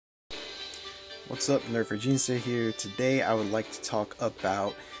What's up, Nerd4Genius here. Today I would like to talk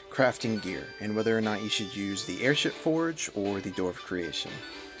about crafting gear and whether or not you should use the Airship Forge or the Door of Creation.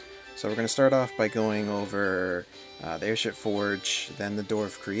 So we're going to start off by going over the Airship Forge, then the Door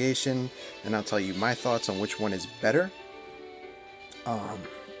of Creation, and I'll tell you my thoughts on which one is better.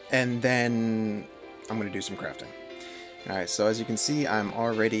 And then I'm going to do some crafting. Alright, so as you can see, I'm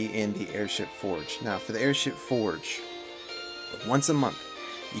already in the Airship Forge. Now for the Airship Forge, once a month,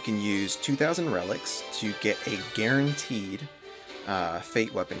 you can use 2,000 relics to get a guaranteed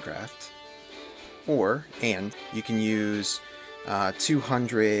Fate weapon craft, and you can use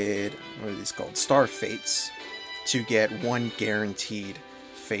 200, what are these called, Star Fates, to get one guaranteed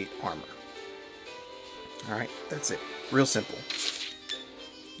Fate armor. Alright, that's it. Real simple.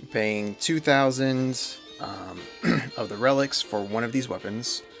 You're paying 2,000 of the relics for one of these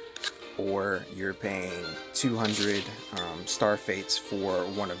weapons, or you're paying 200 Star Fates for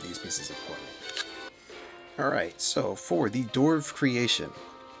one of these pieces of equipment. Alright, so for the Door of Creation,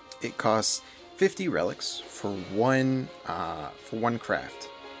 it costs 50 relics for one craft.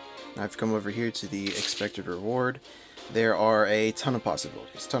 Now I've come over here to the expected reward. There are a ton of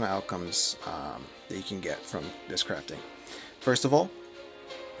possibilities, ton of outcomes that you can get from this crafting. First of all,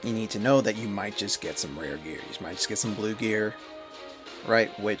 you need to know that you might just get some rare gear. You might just get some blue gear,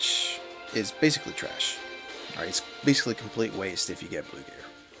 right, which is basically trash. Alright, it's basically complete waste if you get blue gear.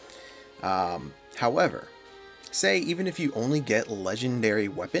 However, say even if you only get legendary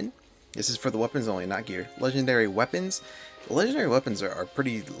weapon, this is for the weapons only, not gear. Legendary weapons are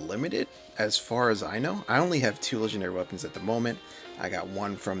pretty limited as far as I know. I only have 2 legendary weapons at the moment. I got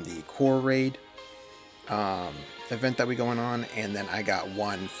one from the core raid event that we going on, and then I got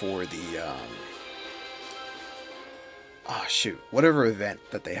one for the whatever event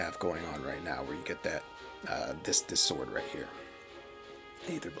that they have going on right now, where you get that this sword right here,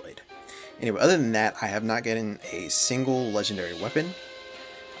 Aether Blade. Anyway, other than that, I have not gotten a single legendary weapon,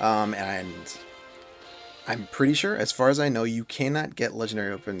 and I'm pretty sure, as far as I know, you cannot get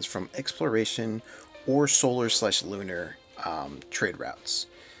legendary weapons from exploration or solar/lunar trade routes.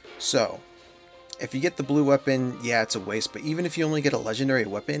 So if you get the blue weapon, yeah, it's a waste, but even if you only get a legendary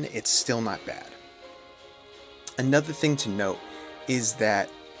weapon, it's still not bad. Another thing to note is that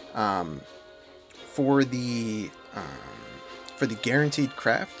for the guaranteed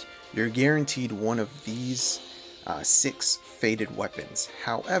craft, you're guaranteed one of these 6 fated weapons.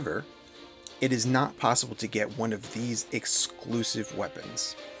 However, it is not possible to get one of these exclusive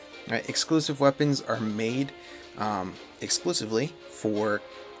weapons. Right? Exclusive weapons are made exclusively for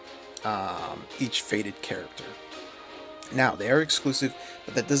each fated character. Now, they are exclusive,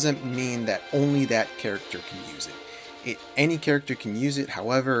 but that doesn't mean that only that character can use it. Any character can use it.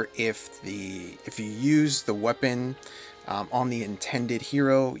 However, if you use the weapon on the intended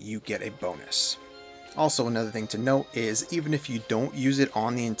hero, you get a bonus. Also, another thing to note is even if you don't use it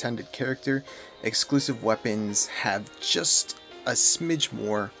on the intended character, exclusive weapons have just a smidge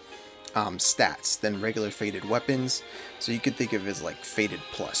more stats than regular fated weapons, so you could think of it as like fated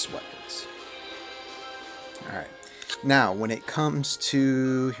plus weapons. Alright. Now, when it comes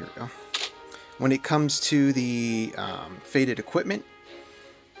to the fated equipment,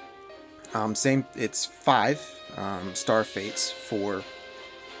 same. It's 5 Star Fates for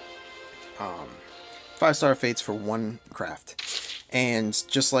 5 Star Fates for one craft, and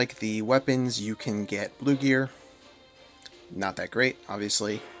just like the weapons, you can get blue gear. Not that great,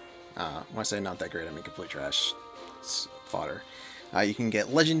 obviously. When I say not that great, I mean complete trash. It's fodder. You can get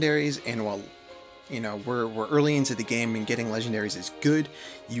legendaries, and while we're early into the game and getting legendaries is good,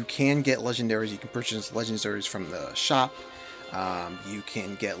 you can get legendaries. You can purchase legendaries from the shop. You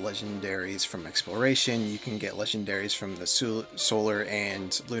can get legendaries from exploration. You can get legendaries from the solar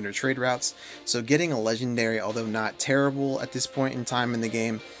and lunar trade routes. So getting a legendary, although not terrible at this point in time in the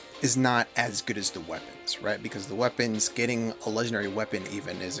game, is not as good as the weapons, right? Because the weapons, getting a legendary weapon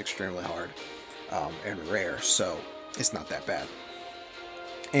even, is extremely hard and rare, so it's not that bad.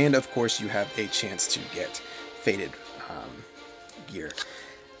 And of course, you have a chance to get fated gear.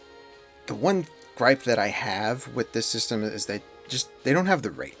 The one gripe that I have with this system is that they don't have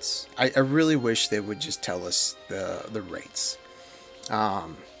the rates. I really wish they would just tell us the rates.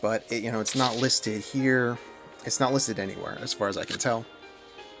 But it's not listed here. It's not listed anywhere as far as I can tell.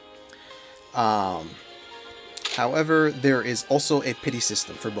 However, there is also a pity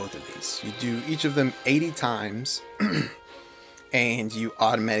system for both of these. You do each of them 80 times, and you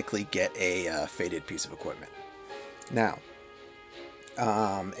automatically get a fated piece of equipment. Now,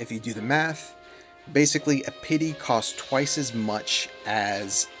 if you do the math, basically a pity costs twice as much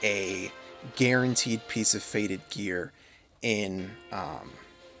as a guaranteed piece of fated gear in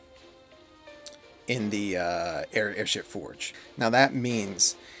in the Airship Forge. Now that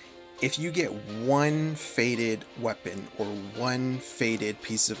means if you get one faded weapon or one faded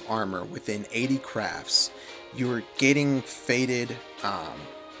piece of armor within 80 crafts, you're getting faded.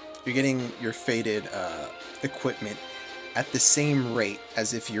 You're getting your faded equipment at the same rate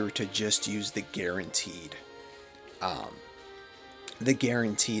as if you were to just use the guaranteed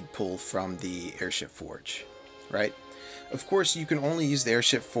pull from the Airship Forge, right? Of course, you can only use the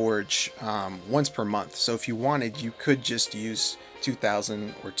Airship Forge once per month. So if you wanted, you could just use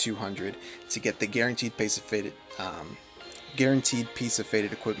 2,000 or 200 to get the guaranteed piece of faded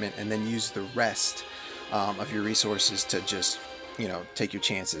equipment, and then use the rest of your resources to just, you know, take your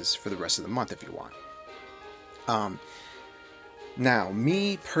chances for the rest of the month if you want. Now,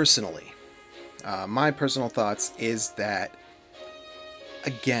 me personally, my personal thoughts is that,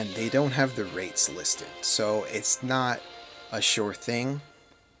 again, they don't have the rates listed, so it's not a sure thing.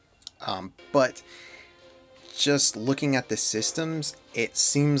 But just looking at the systems, it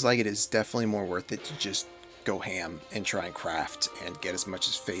seems like it is definitely more worth it to just go ham and try and craft and get as much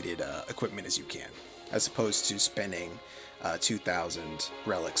as faded equipment as you can, as opposed to spending 2,000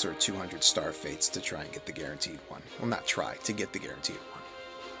 relics or 200 star fates to try and get the guaranteed one. Well, not try, to get the guaranteed one.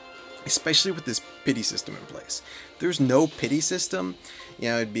 Especially with this pity system in place. If there's no pity system, you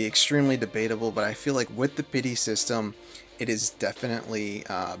know, it'd be extremely debatable, but I feel like with the pity system, it is definitely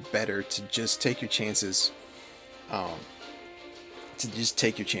better to just take your chances.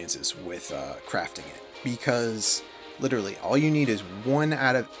 With crafting it, because literally all you need is 1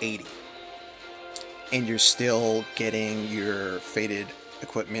 out of 80, and you're still getting your faded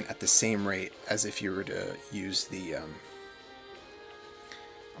equipment at the same rate as if you were to use the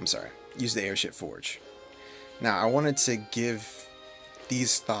use the Airship Forge. Now, I wanted to give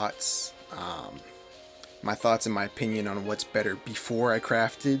these thoughts, my thoughts and my opinion on what's better before I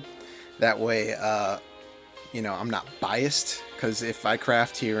crafted. That way, you know, I'm not biased, because if I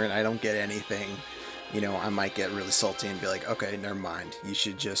craft here and I don't get anything, you know, I might get really salty and be like, okay, never mind, you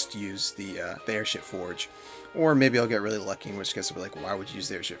should just use the Airship Forge. Or maybe I'll get really lucky, in which case I'll be like, why would you use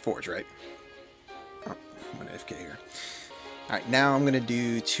the Airship Forge, right? Oh, I'm gonna AFK here. Alright, now I'm gonna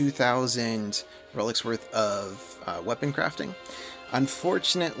do 2,000 relics worth of weapon crafting.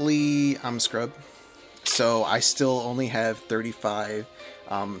 Unfortunately, I'm scrub, so I still only have 35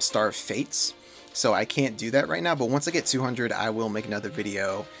 Star of Fates. So I can't do that right now, but once I get 200, I will make another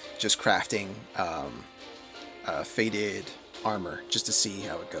video just crafting faded armor, just to see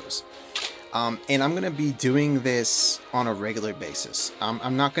how it goes. And I'm going to be doing this on a regular basis.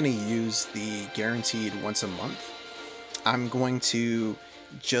 I'm not going to use the guaranteed once a month. I'm going to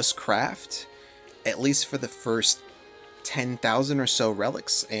just craft, at least for the first 10,000 or so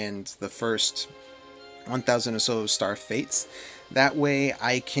relics and the first 1,000 or so Star Fates. That way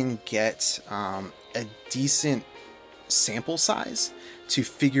I can get a decent sample size to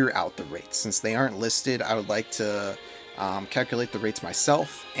figure out the rates. Since they aren't listed, I would like to calculate the rates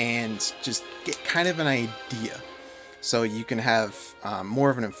myself and just get kind of an idea, so you can have more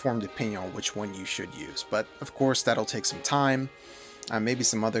of an informed opinion on which one you should use. But of course, that'll take some time. Maybe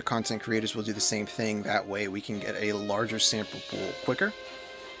some other content creators will do the same thing. That way we can get a larger sample pool quicker.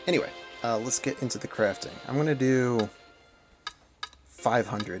 Anyway, let's get into the crafting. I'm going to do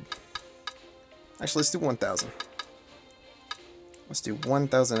 500. Actually, let's do 1,000. Let's do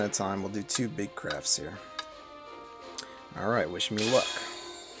 1,000 at a time. We'll do 2 big crafts here. Alright, wish me luck.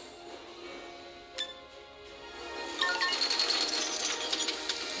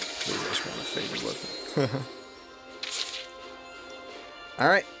 Please, I just want a faded weapon.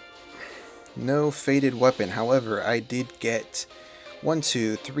 Alright. No faded weapon. However, I did get 1,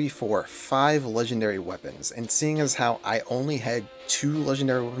 2, 3, 4, 5 legendary weapons, and seeing as how I only had 2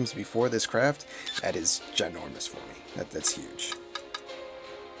 legendary weapons before this craft, that is ginormous for me. That's huge.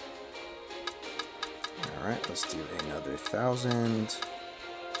 Alright, let's do another 1,000.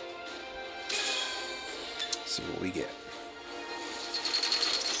 See what we get.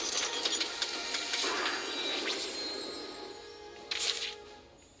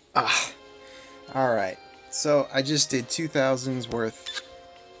 Alright. So I just did 2,000 relics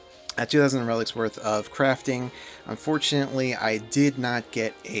worth of crafting. Unfortunately, I did not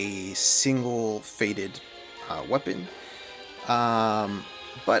get a single faded weapon.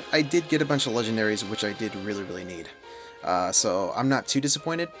 But I did get a bunch of legendaries, which I did really need. So I'm not too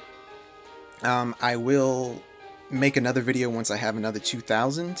disappointed. I will make another video once I have another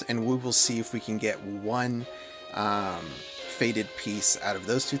 2,000, and we will see if we can get one faded piece out of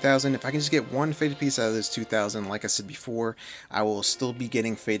those 2,000. If I can just get one faded piece out of those 2,000, like I said before, I will still be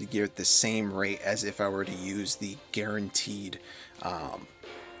getting faded gear at the same rate as if I were to use the guaranteed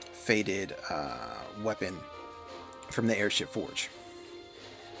faded weapon from the Airship Forge.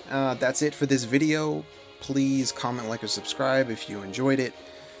 That's it for this video. Please comment, like, or subscribe if you enjoyed it.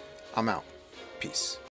 I'm out. Peace.